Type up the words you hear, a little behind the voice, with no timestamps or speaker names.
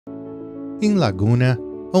in Laguna,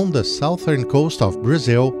 on the southern coast of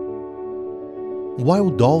Brazil,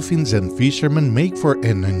 wild dolphins and fishermen make for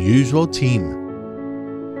an unusual team.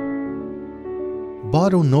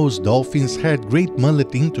 Bottlenose dolphins herd great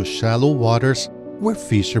mullet into shallow waters where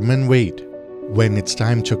fishermen wait. When it's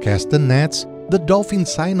time to cast the nets, the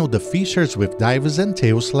dolphins signal the fishers with dives and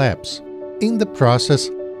tail slaps. In the process,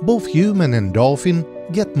 both human and dolphin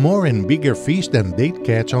get more and bigger fish than they'd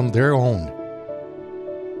catch on their own.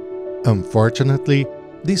 Unfortunately,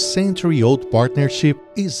 this century-old partnership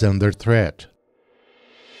is under threat.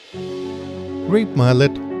 Grape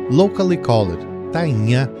mullet, locally called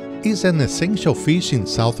tainha, is an essential fish in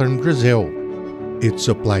southern Brazil. It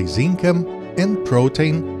supplies income and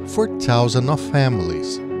protein for thousands of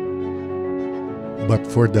families. But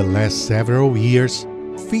for the last several years,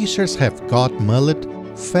 fishers have caught mullet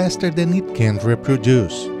faster than it can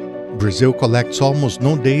reproduce. Brazil collects almost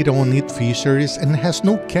no data on its fisheries and has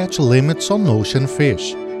no catch limits on ocean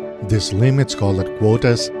fish. These limits, called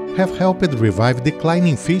quotas, have helped revive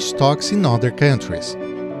declining fish stocks in other countries.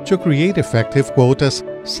 To create effective quotas,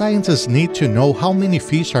 scientists need to know how many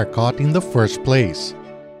fish are caught in the first place.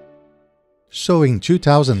 So in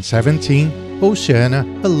 2017, Oceana,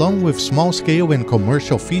 along with small-scale and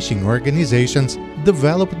commercial fishing organizations,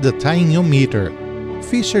 developed the tainhometer.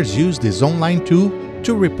 Fishers use this online tool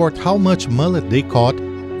to report how much mullet they caught,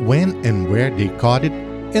 when and where they caught it,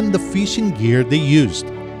 and the fishing gear they used.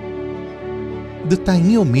 The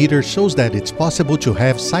tainhometer shows that it's possible to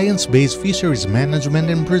have science-based fisheries management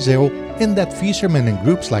in Brazil and that fishermen and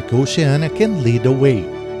groups like Oceana can lead the way.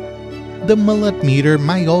 The mullet meter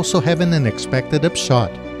might also have an unexpected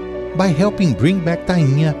upshot. By helping bring back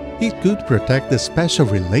tainha, it could protect the special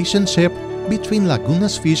relationship between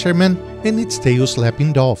Laguna's fishermen and its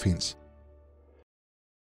tail-slapping dolphins.